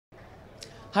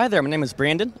Hi there, my name is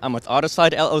Brandon. I'm with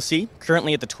Autoslide LLC,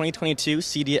 currently at the 2022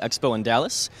 CEDIA Expo in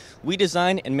Dallas. We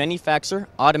design and manufacture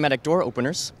automatic door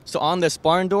openers. So on this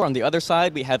barn door on the other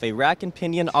side, we have a rack and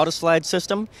pinion Autoslide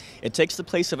system. It takes the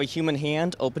place of a human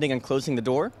hand opening and closing the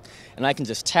door. And I can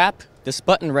just tap this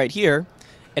button right here,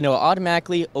 and it will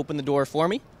automatically open the door for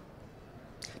me.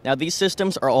 Now these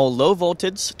systems are all low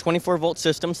voltage, 24 volt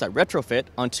systems that retrofit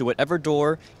onto whatever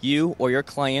door you or your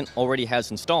client already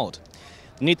has installed.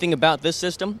 The neat thing about this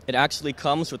system, it actually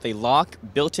comes with a lock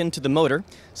built into the motor,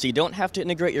 so you don't have to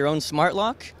integrate your own smart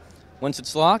lock. Once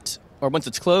it's locked, or once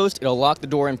it's closed, it'll lock the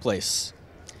door in place.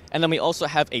 And then we also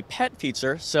have a pet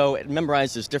feature, so it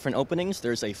memorizes different openings.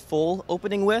 There's a full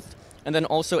opening width, and then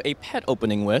also a pet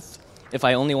opening width, if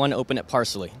I only want to open it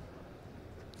partially.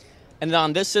 And then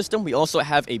on this system, we also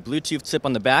have a Bluetooth chip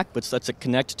on the back, which lets it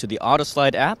connect to the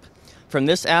Autoslide app. From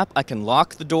this app, I can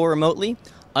lock the door remotely,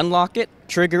 unlock it,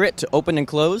 trigger it to open and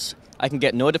close. I can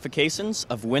get notifications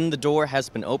of when the door has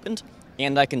been opened,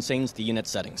 and I can change the unit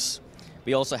settings.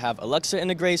 We also have Alexa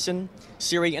integration,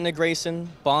 Siri integration,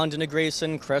 Bond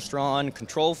integration, Crestron,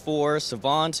 Control4,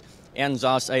 Savant, and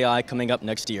ZOS AI coming up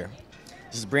next year.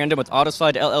 This is Brandon with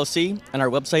Autoslide LLC, and our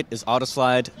website is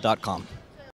autoslide.com.